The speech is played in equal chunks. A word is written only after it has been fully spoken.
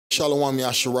Shalom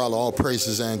Yasharala, all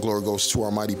praises and glory goes to our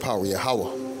mighty power,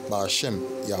 Yahweh, Ba'ashem,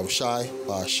 Yahushai,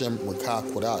 Ba'ashem, Rakah,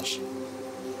 Quadash.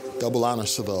 Double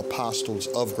honors to the apostles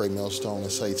of Great Millstone and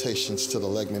salutations to the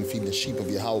legmen feeding the sheep of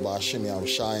Yahweh, Ba'ashem,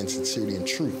 Yahushai, in sincerity and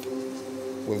truth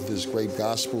with this great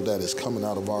gospel that is coming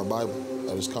out of our Bible,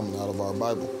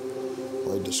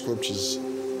 Right, the scriptures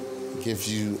gives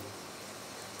you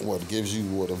a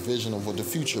vision of what the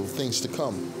future things to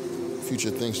come.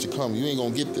 You ain't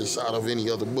gonna get this out of any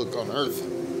other book on earth,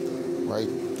 right?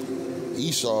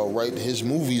 Esau, right? His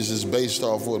movies is based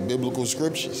off what biblical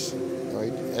scriptures,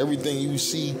 right? Everything you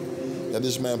see that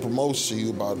this man promotes to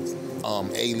you about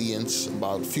aliens,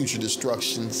 about future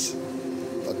destructions,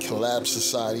 a collapsed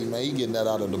society, man, you getting that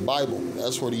out of the Bible.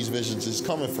 That's where these visions is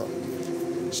coming from.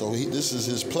 So this is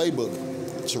his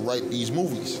playbook to write these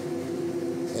movies,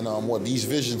 and what these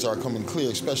visions are coming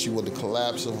clear, especially with the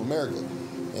collapse of America.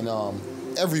 And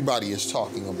everybody is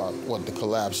talking about what the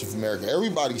collapse of America.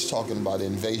 Everybody's talking about the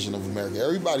invasion of America.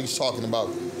 Everybody's talking about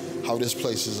how this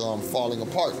place is falling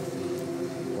apart.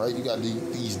 Right? You got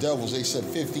these devils. They said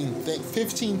 15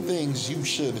 things you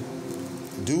should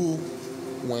do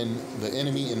when the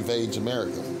enemy invades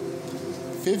America.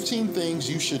 15 things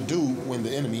you should do when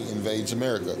the enemy invades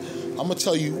America. I'm going to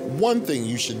tell you one thing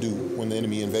you should do when the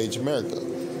enemy invades America.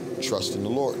 Trust in the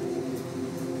Lord.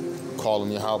 Call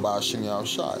on Yahweh Ba'ashem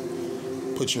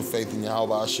Yahushai. Put your faith in Yahweh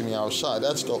Ba'ashem Yahushai.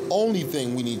 That's the only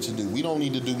thing we need to do. We don't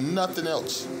need to do nothing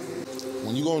else.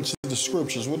 When you go into the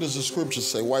scriptures, what does the scripture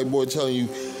say? White boy telling you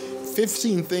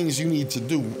 15 things you need to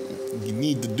do. You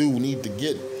need to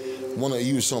get. One of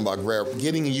you was talking about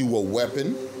getting you a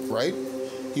weapon, right?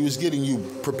 He was getting you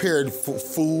prepared for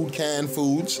food, canned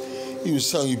foods. He was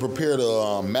telling you prepare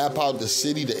to map out the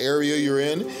city, the area you're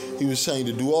in. He was telling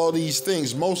you to do all these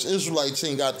things. Most Israelites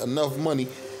ain't got enough money.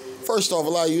 First off, a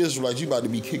lot of you Israelites, you about to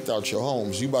be kicked out your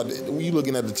homes. You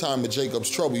looking at the time of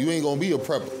Jacob's trouble. You ain't gonna be a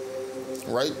prepper,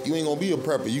 right? You ain't gonna be a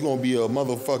prepper. You gonna be a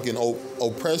motherfucking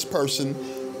oppressed person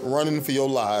running for your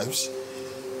lives.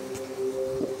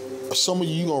 Some of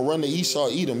you gonna run to Esau,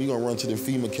 Edom. You gonna run to the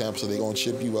FEMA camps, so they gonna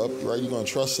chip you up, right? You gonna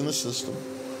trust in the system.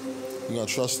 You're going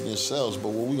to trust in yourselves, but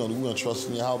what we're going to do, we're going to trust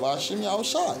in Yahweh Ba'ashem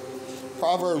Yahushai.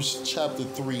 Proverbs chapter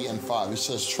 3 and 5, it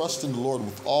says, trust in the Lord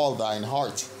with all thine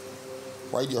heart.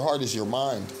 Right? Your heart is your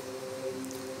mind.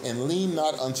 And lean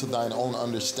not unto thine own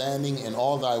understanding. In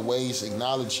all thy ways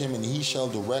acknowledge him, and he shall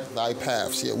direct thy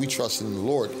paths. Yeah, we trust in the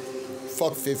Lord.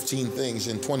 Fuck 15 things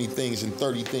and 20 things and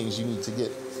 30 things you need to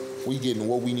get. We getting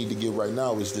what we need to get right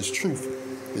now is this truth,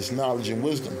 this knowledge and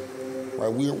wisdom. Right?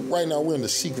 Right now we're in the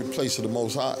secret place of the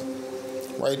Most High.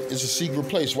 Right? It's a secret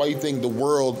place. Why you think the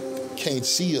world can't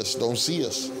see us, don't see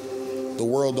us? The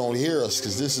world don't hear us,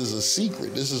 because this is a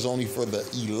secret. This is only for the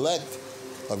elect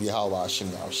of Yahweh Ba'ashem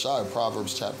Yahushai.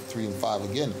 Proverbs chapter 3 and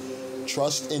 5 again.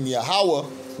 Trust in Yahweh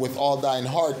with all thine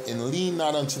heart, and lean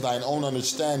not unto thine own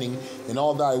understanding. In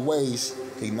all thy ways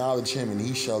acknowledge him, and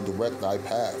he shall direct thy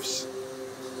paths.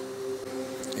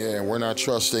 Yeah, we're not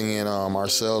trusting in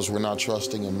ourselves. We're not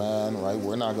trusting in man, right?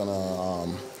 We're not going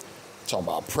to... Talking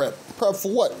about prep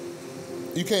for what?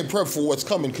 You can't prep for what's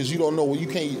coming because you don't know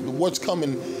what's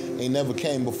coming ain't never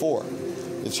came before.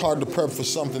 It's hard to prep for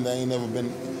something that ain't never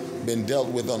been dealt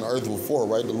with on earth before,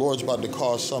 right? The Lord's about to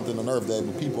cause something on earth that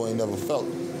the people ain't never felt.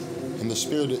 And the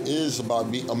spirit is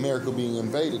about America being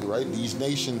invaded, right? These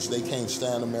nations, they can't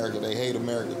stand America. They hate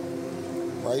America,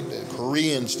 right? The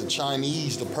Koreans, the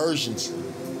Chinese, the Persians,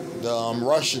 the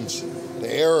Russians,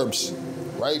 the Arabs,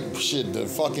 right? Shit, the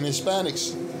fucking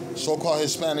Hispanics. So-called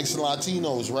Hispanics and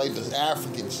Latinos, right? The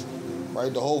Africans,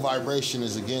 right? The whole vibration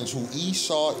is against who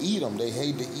Esau, Edom. They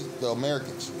hate the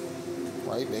Americans,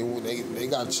 right? They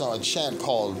got a chant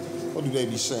called, what do they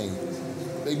be saying?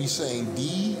 They be saying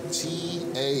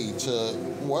DTA to,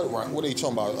 what are they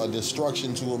talking about? A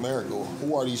destruction to America.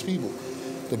 Who are these people?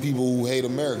 The people who hate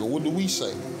America. What do we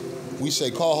say? We say,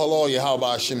 call halal Yahweh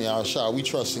Ba'ashem Yahushai. We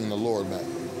trusting the Lord,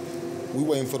 man. We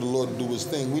waiting for the Lord to do his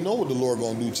thing. We know what the Lord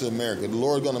going to do to America. The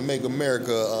Lord going to make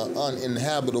America an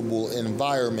uninhabitable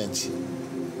environment,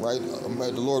 right?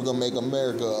 The Lord going to make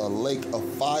America a lake of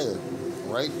fire,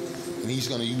 right? And he's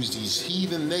going to use these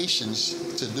heathen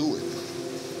nations to do it,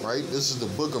 right? This is the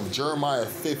book of Jeremiah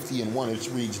 50 and 1. It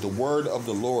reads, the word of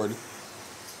the Lord,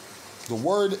 the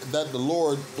word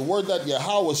that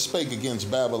Yahweh spake against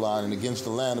Babylon and against the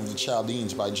land of the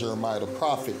Chaldeans by Jeremiah the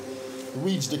prophet. It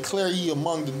reads, declare ye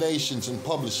among the nations and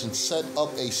publish and set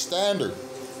up a standard.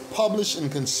 Publish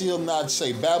and conceal not,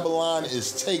 say Babylon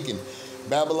is taken.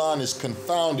 Babylon is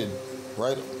confounded,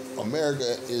 right?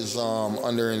 America is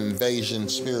under an invasion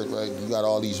spirit, right? You got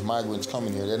all these migrants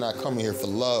coming here. They're not coming here for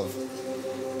love.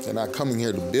 They're not coming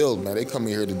here to build, man. They coming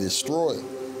here to destroy.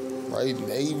 right?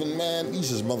 They even, man,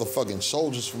 these is motherfucking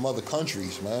soldiers from other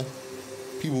countries, man.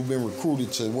 People have been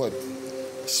recruited to what?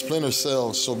 Splinter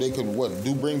cells so they could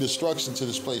bring destruction to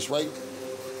this place, right?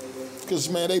 Because,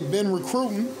 man, they've been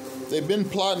recruiting. They've been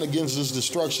plotting against this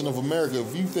destruction of America.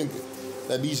 If you think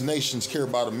that these nations care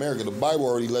about America, the Bible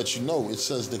already lets you know. It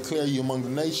says, declare you among the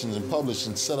nations and publish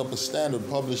and set up a standard.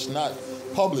 Publish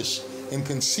and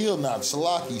conceal not.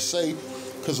 Salaki, say,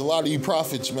 because a lot of you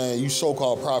prophets, man, you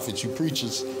so-called prophets, you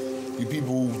preachers, you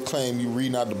people who claim you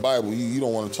read not the Bible, you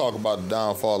don't want to talk about the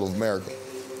downfall of America.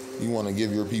 You want to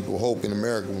give your people hope in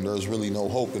America when there's really no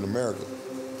hope in America,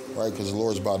 right? Because the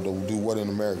Lord's about to do what in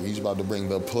America? He's about to bring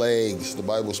the plagues. The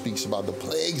Bible speaks about the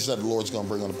plagues that the Lord's going to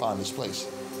bring upon this place,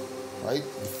 right?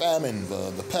 The famine,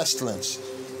 the pestilence,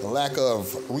 the lack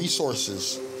of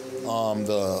resources,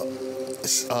 the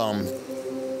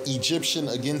Egyptian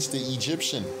against the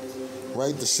Egyptian,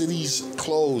 right? The cities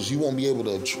closed. You won't be able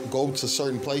to go to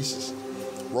certain places.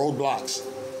 Roadblocks.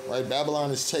 Right,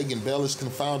 Babylon is taken, Bel is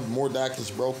confounded, Mordok is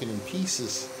broken in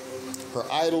pieces. Her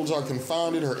idols are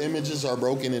confounded, her images are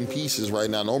broken in pieces right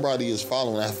now. Nobody is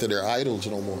following after their idols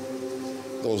no more.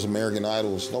 Those American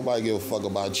idols. Nobody give a fuck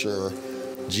about your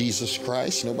Jesus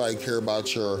Christ. Nobody care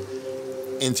about your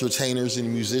entertainers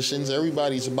and musicians.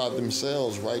 Everybody's about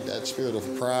themselves, right? That spirit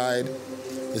of pride.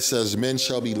 It says men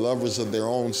shall be lovers of their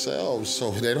own selves,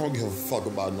 so they don't give a fuck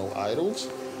about no idols.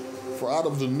 For out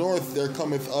of the north there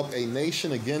cometh up a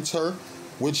nation against her,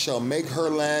 which shall make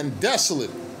her land desolate,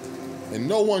 and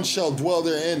no one shall dwell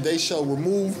therein. They shall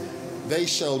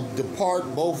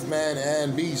depart, both man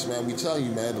and beast. Man, we tell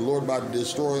you, man, the Lord about to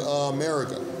destroy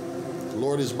America. The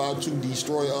Lord is about to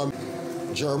destroy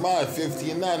Jeremiah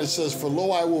 50:9. It says, For lo,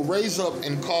 I will raise up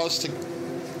and cause to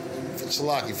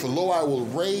For lo, I will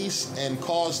raise and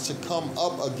cause to come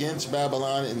up against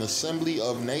Babylon an assembly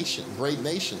of great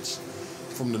nations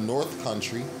from the north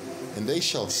country, and they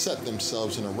shall set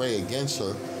themselves in array against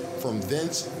her. From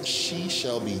thence she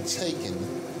shall be taken.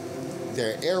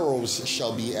 Their arrows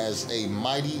shall be as a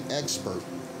mighty expert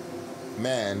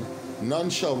man. None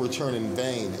shall return in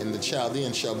vain, and the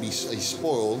Chaldean shall be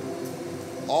spoiled.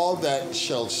 All that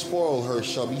shall spoil her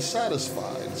shall be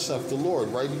satisfied, saith the Lord.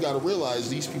 Right? You got to realize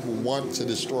these people want to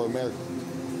destroy America.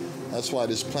 That's why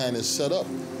this plan is set up.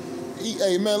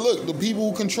 Hey, man, look, the people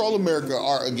who control America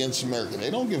are against America. They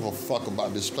don't give a fuck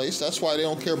about this place. That's why they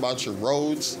don't care about your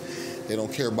roads. They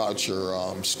don't care about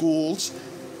your schools.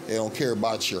 They don't care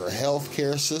about your health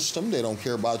care system. They don't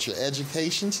care about your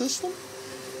education system,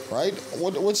 right?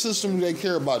 What system do they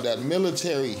care about? That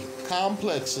military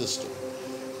complex system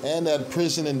and that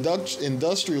prison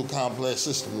industrial complex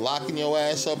system, locking your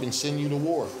ass up and sending you to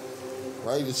war,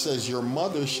 right? It says your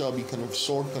mother shall be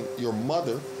your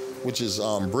mother, which is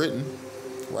Britain,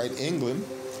 right? England.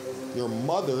 Your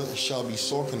mother shall be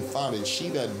sore confounded. She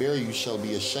that bare you shall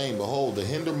be ashamed. Behold, the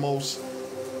hindermost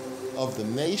of the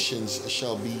nations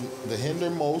shall be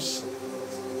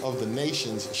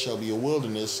a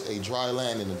wilderness, a dry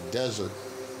land, and a desert,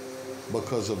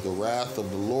 because of the wrath of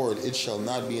the Lord. It shall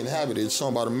not be inhabited. It's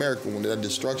talking about America when that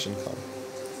destruction comes.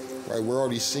 Right? We're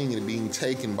already seeing it being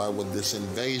taken by this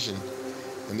invasion,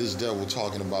 and this devil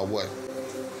talking about what?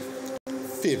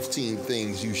 15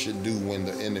 things you should do when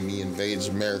the enemy invades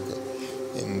America.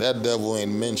 And that devil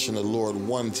ain't mentioned the Lord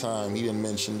one time. He didn't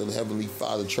mention the Heavenly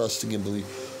Father, trusting in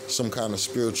some kind of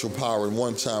spiritual power. And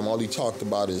one time, all he talked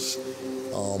about is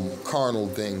carnal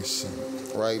things,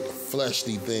 right?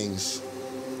 Fleshly things,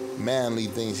 manly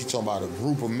things. He talking about a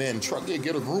group of men.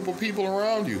 Get a group of people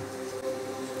around you.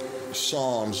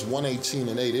 Psalms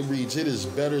 118:8. It reads, "It is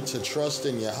better to trust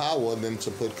in Yahweh than to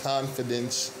put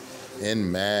confidence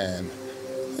in man."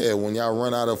 Yeah, when y'all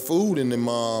run out of food in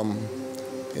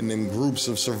them groups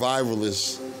of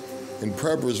survivalists and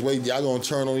preppers, y'all gonna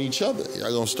turn on each other.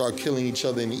 Y'all gonna start killing each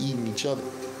other and eating each other,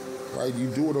 right? You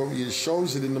do it it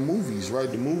shows it in the movies,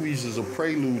 right? The movies is a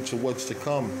prelude to what's to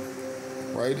come,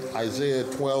 right? Isaiah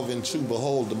 12:2.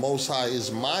 Behold, the Most High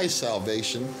is my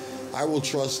salvation. I will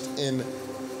trust in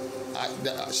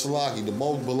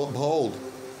behold,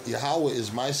 Yahweh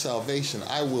is my salvation.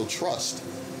 I will trust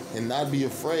and not be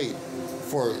afraid.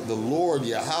 For the Lord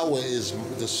Yahweh is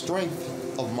the strength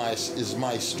of my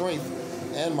strength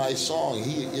and my song.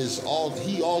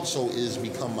 He also is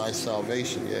become my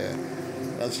salvation. Yeah,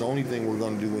 that's the only thing we're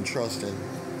gonna do and trust in.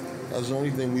 That's the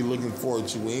only thing we're looking forward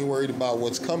to. We ain't worried about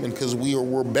what's coming because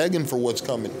we're begging for what's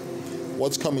coming.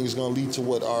 What's coming is gonna lead to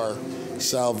what our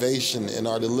salvation and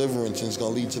our deliverance, and it's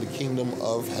gonna lead to the kingdom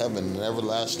of heaven and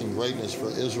everlasting greatness for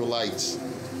Israelites.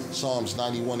 Psalms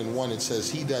 91:1. It says,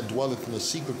 "He that dwelleth in the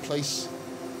secret place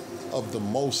of the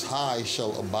Most High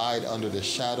shall abide under the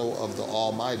shadow of the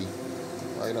Almighty."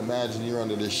 Right? Imagine you're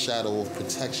under this shadow of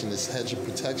protection, this hedge of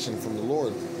protection from the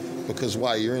Lord. Because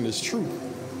why? You're in this truth.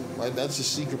 Right? That's the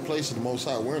secret place of the Most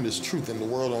High. We're in this truth and the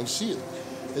world don't see it.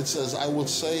 It says, I will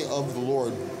say of the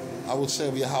Lord, I would say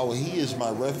of Yahweh, He is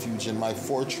my refuge and my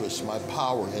fortress, my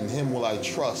power. In Him will I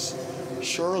trust.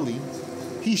 Surely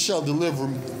He shall deliver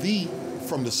thee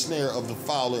from the snare of the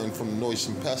fowler and from the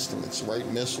noisome pestilence. Right?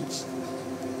 Missiles.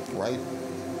 Right?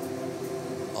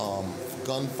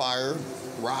 Gunfire,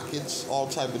 rockets, all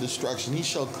type of destruction. He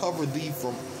shall cover thee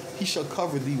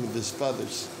with His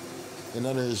feathers, and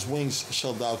under His wings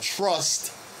shalt thou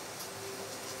trust.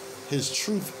 His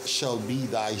truth shall be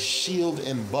thy shield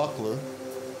and buckler.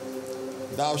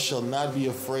 Thou shalt not be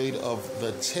afraid of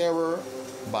the terror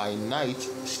by night.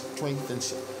 Strength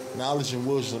and knowledge and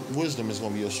wisdom is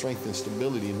going to be your strength and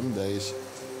stability in them days.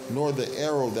 Nor the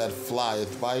arrow that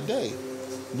flieth by day,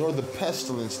 nor the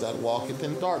pestilence that walketh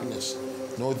in darkness,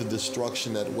 nor the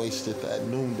destruction that wasteth at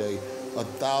noonday.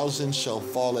 1,000 shall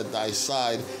fall at thy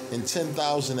side, and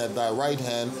 10,000 at thy right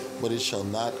hand, but it shall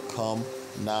not come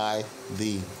nigh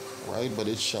thee. Right? But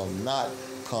it shall not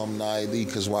come nigh thee,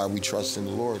 because why? We trust in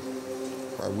the Lord.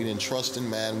 Right? We didn't trust in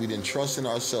man. We didn't trust in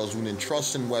ourselves. We didn't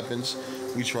trust in weapons.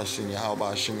 We trust in Yahweh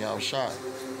Hashem Yahushai.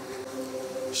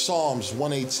 Psalms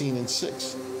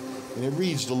 118:6. And it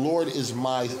reads, the Lord is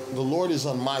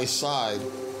on my side.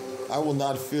 I will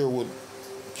not fear what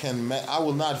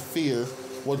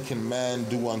can man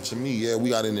do unto me. Yeah, we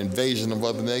got an invasion of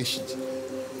other nations.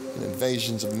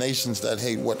 Invasions of nations that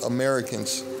hate what?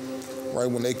 Americans. Right?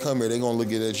 When they come here, they're going to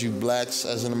look at you blacks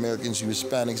as an Americans, you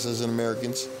Hispanics as an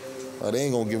Americans. Right? They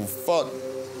ain't going to give a fuck.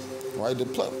 Right?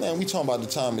 Man, we talking about the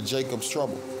time of Jacob's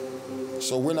trouble.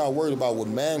 So we're not worried about what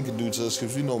man can do to us,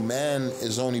 because we know man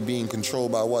is only being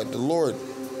controlled by what? The Lord.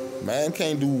 Man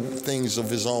can't do things of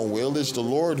his own will. It's the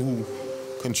Lord who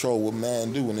controls what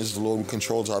man do, and it's the Lord who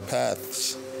controls our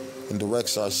paths and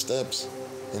directs our steps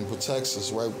and protects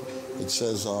us, right? It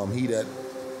says, he that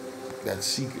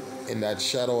seeketh in that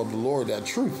shadow of the Lord, that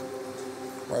truth.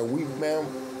 Right?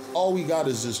 All we got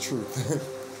is this truth.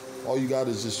 All you got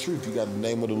is this truth. You got the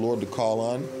name of the Lord to call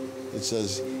on. It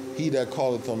says, he that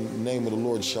calleth on the name of the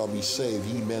Lord shall be saved,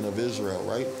 ye men of Israel,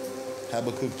 right?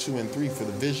 Habakkuk 2:3, for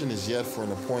the vision is yet for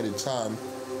an appointed time,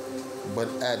 but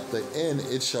at the end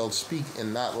it shall speak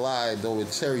and not lie, though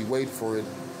it tarry, wait for it,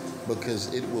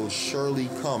 because it will surely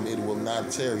come, it will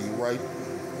not tarry, right?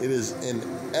 It is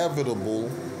inevitable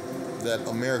that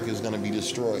America is going to be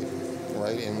destroyed,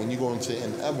 right? And when you go into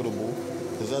inevitable,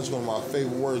 because that's one of my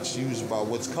favorite words to use about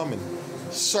what's coming,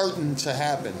 certain to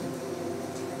happen.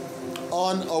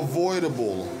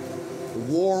 Unavoidable.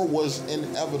 War was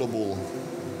inevitable,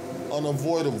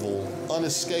 unavoidable,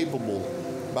 unescapable,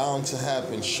 bound to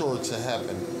happen, sure to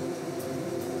happen.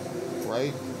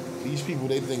 Right? These people,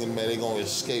 they thinking, man, they're going to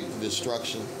escape the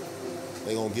destruction.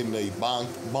 They're going to get in their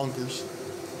bunkers.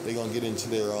 They're going to get into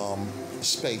their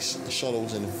space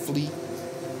shuttles and fleet,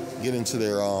 get into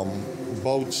their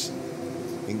boats.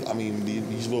 I mean,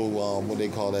 these little, what they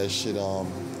call that shit,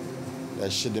 them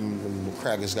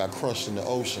crackers got crushed in the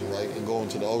ocean, right? And go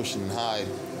into the ocean and hide.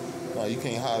 No, you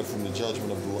can't hide from the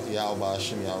judgment of Yahweh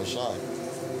Hashem Yahushai.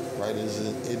 Right?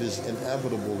 It is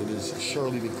inevitable. It is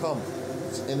surely to come.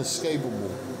 It's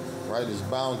inescapable. Right? It's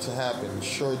bound to happen.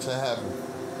 Sure to happen.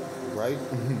 Right?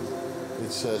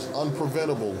 It says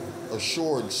unpreventable,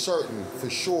 assured, certain, for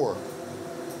sure.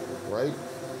 Right?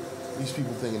 These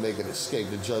people thinking they can escape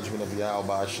the judgment of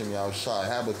Yahweh Hashem Yahushai.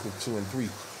 Habakkuk 2:3.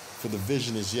 For the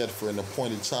vision is yet for an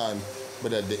appointed time,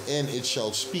 but at the end it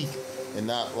shall speak and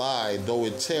not lie. Though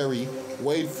it tarry,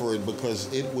 wait for it, because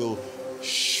it will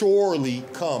surely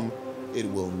come, it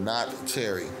will not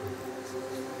tarry.